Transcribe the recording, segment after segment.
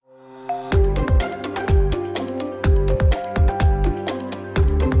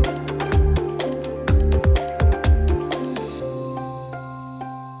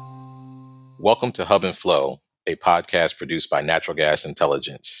Welcome to Hub and Flow, a podcast produced by Natural Gas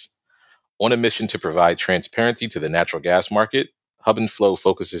Intelligence. On a mission to provide transparency to the natural gas market, Hub and Flow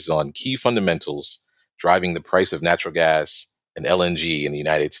focuses on key fundamentals driving the price of natural gas and LNG in the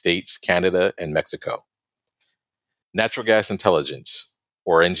United States, Canada, and Mexico. Natural Gas Intelligence,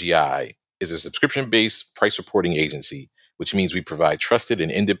 or NGI, is a subscription-based price reporting agency, which means we provide trusted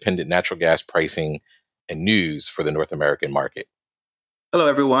and independent natural gas pricing and news for the North American market. Hello,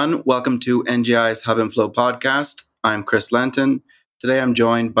 everyone. Welcome to NGI's Hub and Flow podcast. I'm Chris Lenton. Today, I'm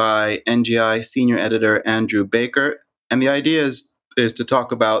joined by NGI Senior Editor Andrew Baker. And the idea is to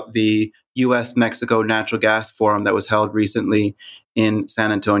talk about the U.S.-Mexico Natural Gas Forum that was held recently in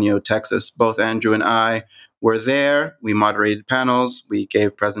San Antonio, Texas. Both Andrew and I were there. We moderated panels. We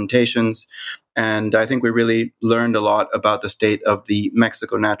gave presentations. And I think we really learned a lot about the state of the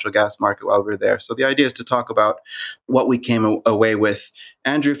Mexico natural gas market while we were there. So the idea is to talk about what we came away with.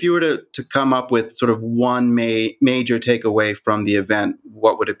 Andrew, if you were to come up with sort of one major takeaway from the event,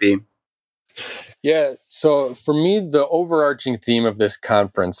 what would it be? Yeah, so for me, the overarching theme of this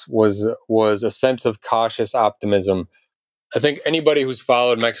conference was a sense of cautious optimism. I think anybody who's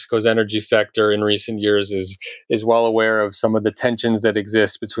followed Mexico's energy sector in recent years is well aware of some of the tensions that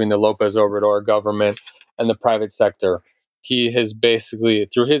exist between the López Obrador government and the private sector. He has basically,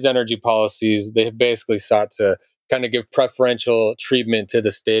 through his energy policies, they have basically sought to kind of give preferential treatment to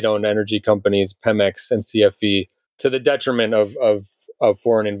the state-owned energy companies, Pemex and CFE, to the detriment of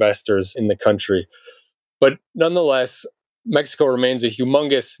foreign investors in the country. But nonetheless, Mexico remains a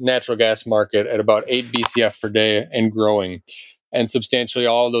humongous natural gas market at about 8 BCF per day and growing. And substantially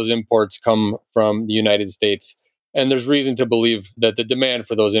all of those imports come from the United States. And there's reason to believe that the demand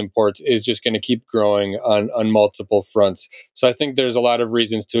for those imports is just going to keep growing on multiple fronts. So I think there's a lot of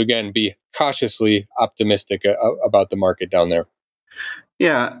reasons to, again, be cautiously optimistic about the market down there.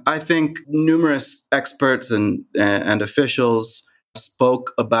 Yeah, I think numerous experts and officials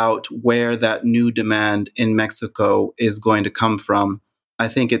spoke about where that new demand in Mexico is going to come from. I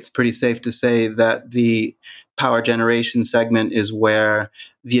think it's pretty safe to say that the power generation segment is where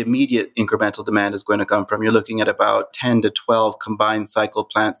the immediate incremental demand is going to come from. You're looking at about 10 to 12 combined cycle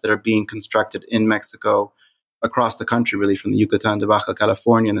plants that are being constructed in Mexico across the country, really from the Yucatan to Baja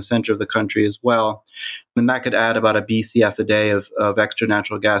California and the center of the country as well. And that could add about a BCF a day of extra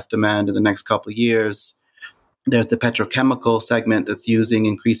natural gas demand in the next couple of years. There's the petrochemical segment that's using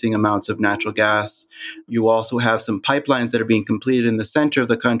increasing amounts of natural gas. You also have some pipelines that are being completed in the center of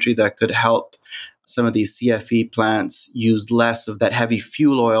the country that could help some of these CFE plants use less of that heavy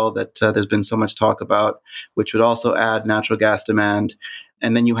fuel oil that there's been so much talk about, which would also add natural gas demand.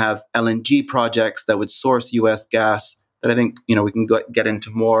 And then you have LNG projects that would source U.S. gas that I think we can get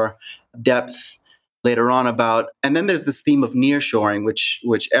into more depth later on about. And then there's this theme of nearshoring,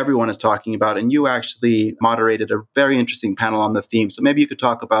 which everyone is talking about. And you actually moderated a very interesting panel on the theme. So maybe you could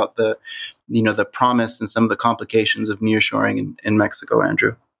talk about the promise and some of the complications of nearshoring in Mexico,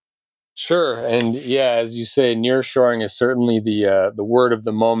 Andrew. Sure. And yeah, as you say, nearshoring is certainly the word of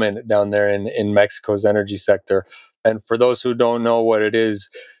the moment down there in Mexico's energy sector. And for those who don't know what it is,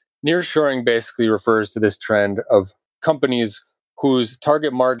 nearshoring basically refers to this trend of companies whose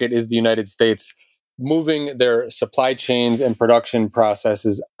target market is the United States moving their supply chains and production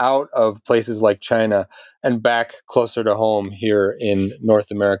processes out of places like China and back closer to home here in North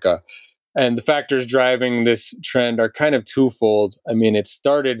America. And the factors driving this trend are kind of twofold. I mean, it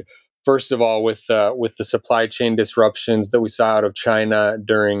started, first of all, with the supply chain disruptions that we saw out of China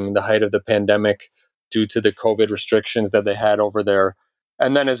during the height of the pandemic due to the COVID restrictions that they had over there.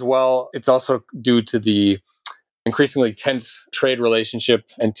 And then as well, it's also due to the increasingly tense trade relationship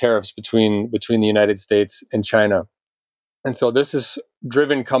and tariffs between the United States and China. And so this has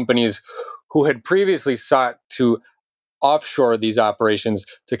driven companies who had previously sought to offshore these operations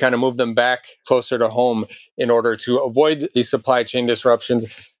to kind of move them back closer to home in order to avoid these supply chain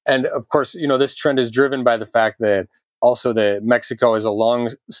disruptions. And of course, this trend is driven by the fact that also that Mexico is a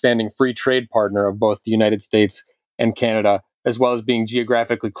long-standing free trade partner of both the United States and Canada, as well as being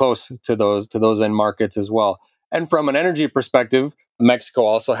geographically close to those end markets as well. And from an energy perspective, Mexico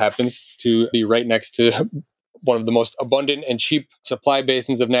also happens to be right next to one of the most abundant and cheap supply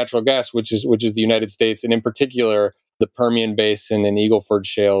basins of natural gas, which is the United States, and in particular, the Permian Basin and Eagle Ford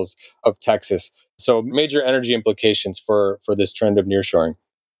shales of Texas. So major energy implications for this trend of nearshoring.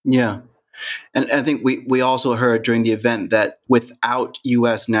 Yeah. And I think we also heard during the event that without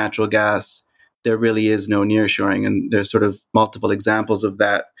U.S. natural gas, there really is no nearshoring. And there's sort of multiple examples of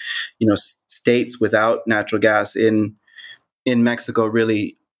that. States without natural gas in Mexico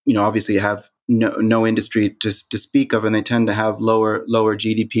really, obviously have no industry to speak of, and they tend to have lower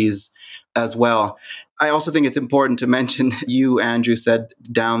GDPs. as well. I also think it's important to mention, you, Andrew, said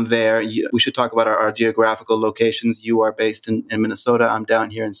down there, we should talk about our geographical locations. You are based in Minnesota. I'm down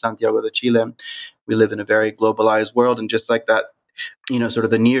here in Santiago de Chile. We live in a very globalized world. And just like that, sort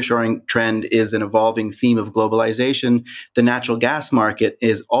of the nearshoring trend is an evolving theme of globalization. The natural gas market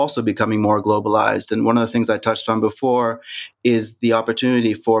is also becoming more globalized. And one of the things I touched on before is the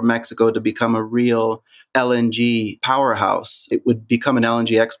opportunity for Mexico to become a real LNG powerhouse. It would become an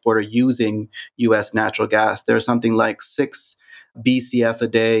LNG exporter using U.S. natural gas. There's something like 6 BCF a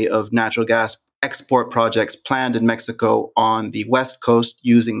day of natural gas export projects planned in Mexico on the West Coast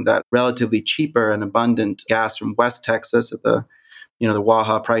using that relatively cheaper and abundant gas from West Texas at the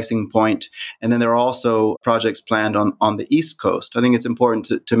Waha pricing point. And then there are also projects planned on the East Coast. I think it's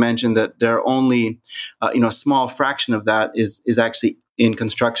important to mention that there are only, a small fraction of that is actually in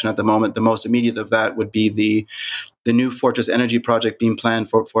construction at the moment. The most immediate of that would be the new Fortress Energy project being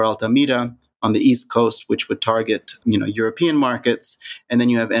planned for Altamira on the East Coast, which would target, European markets. And then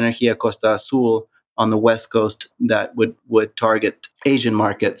you have Energía Costa Azul on the West Coast that would target Asian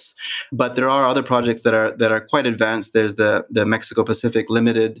markets. But there are other projects that are quite advanced. There's the Mexico Pacific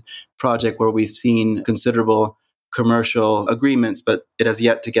Limited project, where we've seen considerable commercial agreements, but it has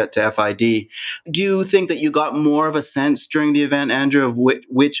yet to get to FID. Do you think that you got more of a sense during the event, Andrew, of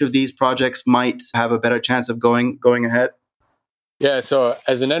which of these projects might have a better chance of going ahead? Yeah, so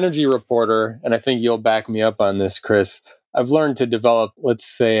as an energy reporter, and I think you'll back me up on this, Chris, I've learned to develop, let's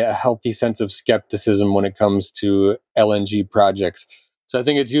say, a healthy sense of skepticism when it comes to LNG projects. So I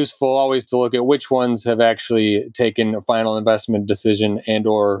think it's useful always to look at which ones have actually taken a final investment decision and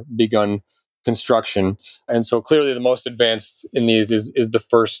or begun construction. And so clearly the most advanced in these is the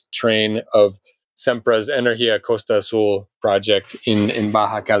first train of Sempra's Energía Costa Azul project in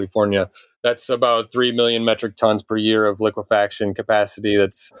Baja California. That's about 3 million metric tons per year of liquefaction capacity.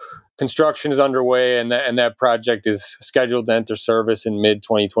 That's construction is underway, and that project is scheduled to enter service in mid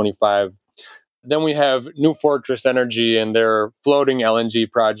 2025. Then we have New Fortress Energy and their floating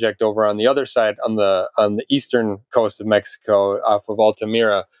LNG project over on the other side, on the eastern coast of Mexico, off of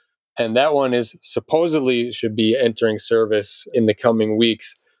Altamira, and that one is supposedly should be entering service in the coming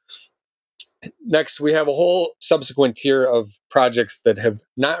weeks. Next, we have a whole subsequent tier of projects that have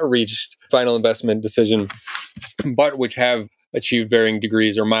not reached final investment decision, but which have achieved varying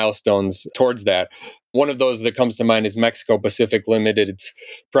degrees or milestones towards that. One of those that comes to mind is Mexico Pacific Limited's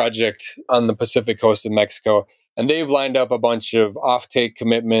project on the Pacific coast of Mexico. And they've lined up a bunch of offtake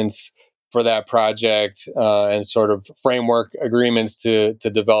commitments for that project and sort of framework agreements to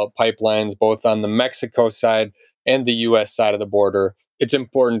develop pipelines both on the Mexico side and the U.S. side of the border. It's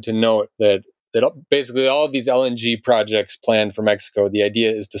important to note that basically all of these LNG projects planned for Mexico, the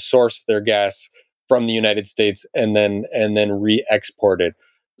idea is to source their gas from the United States and then re-export it.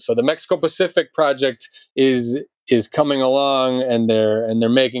 So the Mexico Pacific project is coming along and they're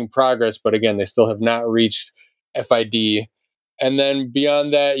making progress, but again, they still have not reached FID. And then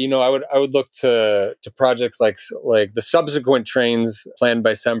beyond that, I would look to projects like the subsequent trains planned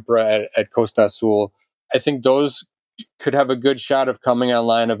by Sempra at Costa Azul. I think those could have a good shot of coming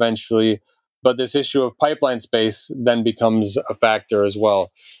online eventually. But this issue of pipeline space then becomes a factor as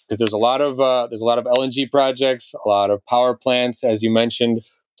well, because there's a lot of LNG projects, a lot of power plants, as you mentioned,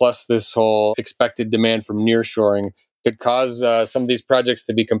 plus this whole expected demand from nearshoring could cause some of these projects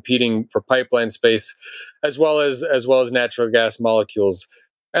to be competing for pipeline space, as well as natural gas molecules.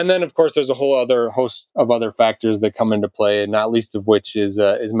 And then, of course, there's a whole other host of other factors that come into play, not least of which is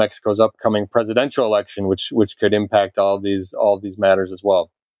Mexico's upcoming presidential election, which could impact all of these matters as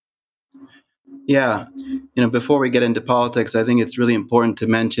well. Yeah. Before we get into politics, I think it's really important to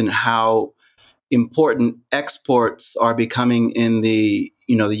mention how important exports are becoming in the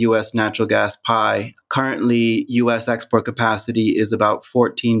U.S. natural gas pie. Currently, U.S. export capacity is about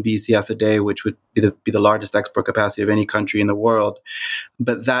 14 BCF a day, which would be the largest export capacity of any country in the world.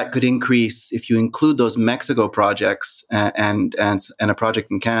 But that could increase if you include those Mexico projects and a project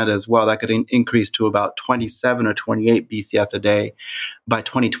in Canada as well. That could increase to about 27 or 28 BCF a day by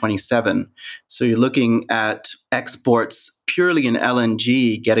 2027. So you're looking at exports purely in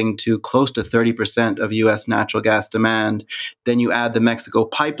LNG getting to close to 30% of U.S. natural gas demand. Then you add the Mexico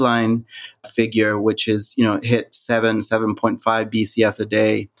pipeline figure, which is hit 7.5 BCF a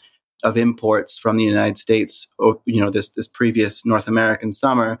day of imports from the United States, this previous North American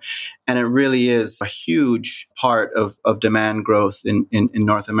summer. And it really is a huge part of demand growth in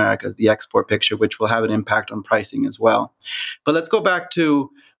North America, is the export picture, which will have an impact on pricing as well. But let's go back to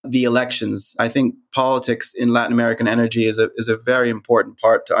the elections. I think politics in Latin American energy is a very important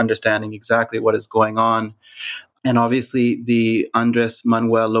part to understanding exactly what is going on. And obviously, the Andres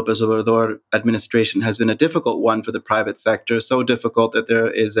Manuel Lopez Obrador administration has been a difficult one for the private sector, so difficult that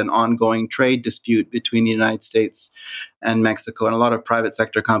there is an ongoing trade dispute between the United States and Mexico. And a lot of private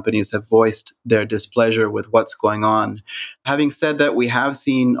sector companies have voiced their displeasure with what's going on. Having said that, we have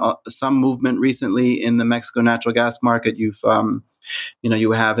seen some movement recently in the Mexico natural gas market. You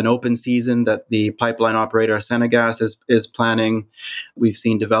have an open season that the pipeline operator Senegas is planning. We've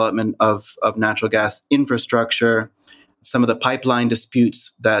seen development of natural gas infrastructure. Some of the pipeline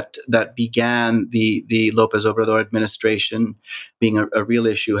disputes that began the Lopez Obrador administration being a real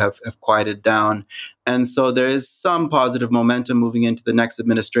issue have quieted down. And so there is some positive momentum moving into the next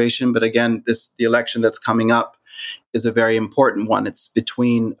administration. But again, the election that's coming up is a very important one. It's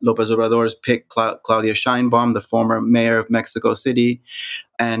between Lopez Obrador's pick, Claudia Sheinbaum, the former mayor of Mexico City,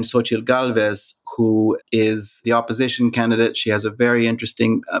 and Xochitl Galvez, who is the opposition candidate. She has a very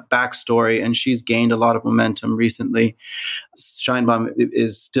interesting backstory, and she's gained a lot of momentum recently. Sheinbaum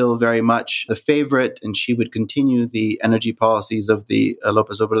is still very much the favorite, and she would continue the energy policies of the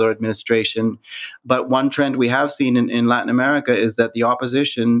Lopez Obrador administration. But one trend we have seen in Latin America is that the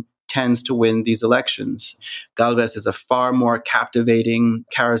opposition tends to win these elections. Galvez is a far more captivating,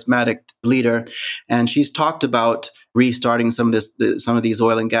 charismatic leader, and she's talked about restarting some of these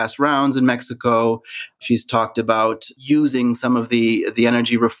oil and gas rounds in Mexico. She's talked about using some of the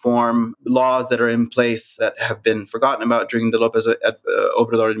energy reform laws that are in place that have been forgotten about during the Lopez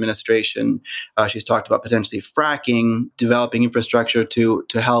Obrador administration. She's talked about potentially fracking, developing infrastructure to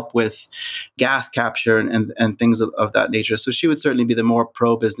help with gas capture and things of that nature. So she would certainly be the more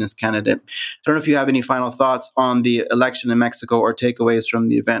pro-business candidate. I don't know if you have any final thoughts on the election in Mexico or takeaways from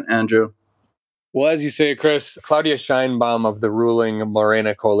the event, Andrew. Well, as you say, Chris, Claudia Sheinbaum of the ruling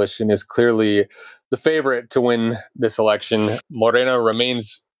Morena coalition is clearly the favorite to win this election. Morena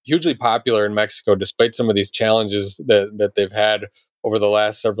remains hugely popular in Mexico, despite some of these challenges that they've had over the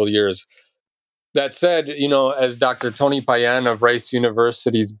last several years. That said, as Dr. Tony Payan of Rice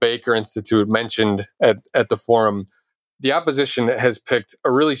University's Baker Institute mentioned at the forum, the opposition has picked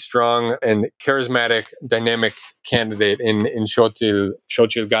a really strong and charismatic, dynamic candidate in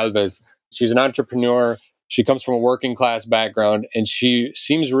Xochitl Galvez. She's an entrepreneur. She comes from a working class background, and she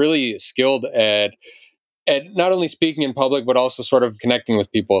seems really skilled at not only speaking in public, but also sort of connecting with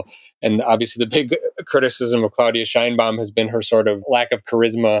people. And obviously, the big criticism of Claudia Sheinbaum has been her sort of lack of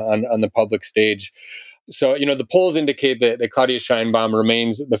charisma on the public stage. So, the polls indicate that Claudia Sheinbaum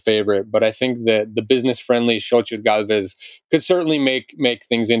remains the favorite, but I think that the business-friendly Xochitl Galvez could certainly make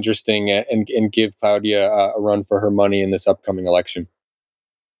things interesting and give Claudia a run for her money in this upcoming election.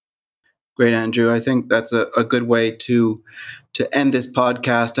 Great, Andrew. I think that's a good way to end this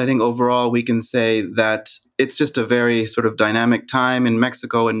podcast. I think overall we can say that it's just a very sort of dynamic time in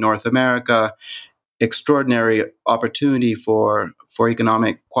Mexico and North America. Extraordinary opportunity for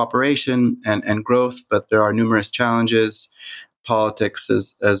economic cooperation and growth, but there are numerous challenges, politics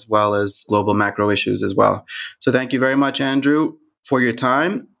as well as global macro issues as well. So thank you very much, Andrew, for your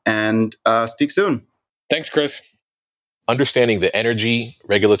time, and speak soon. Thanks, Chris. Understanding the energy,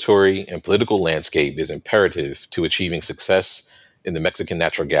 regulatory, and political landscape is imperative to achieving success in the Mexican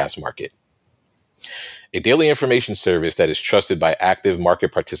natural gas market. A daily information service that is trusted by active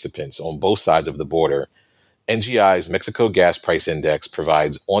market participants on both sides of the border, NGI's Mexico Gas Price Index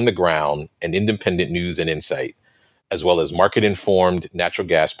provides on-the-ground and independent news and insight, as well as market-informed natural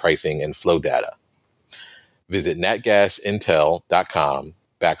gas pricing and flow data. Visit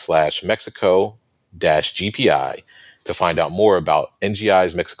natgasintel.com/Mexico-GPI to find out more about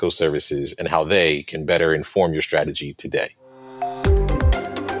NGI's Mexico services and how they can better inform your strategy today.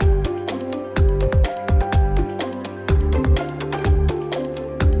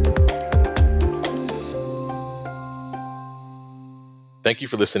 Thank you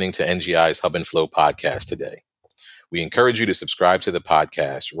for listening to NGI's Hub and Flow podcast today. We encourage you to subscribe to the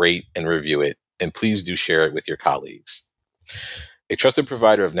podcast, rate and review it, and please do share it with your colleagues. A trusted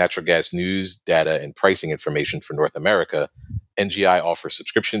provider of natural gas news, data, and pricing information for North America, NGI offers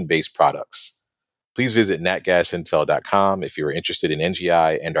subscription-based products. Please visit natgasintel.com if you are interested in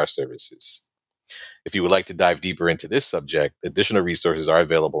NGI and our services. If you would like to dive deeper into this subject, additional resources are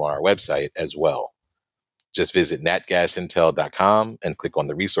available on our website as well. Just visit natgasintel.com and click on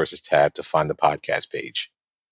the resources tab to find the podcast page.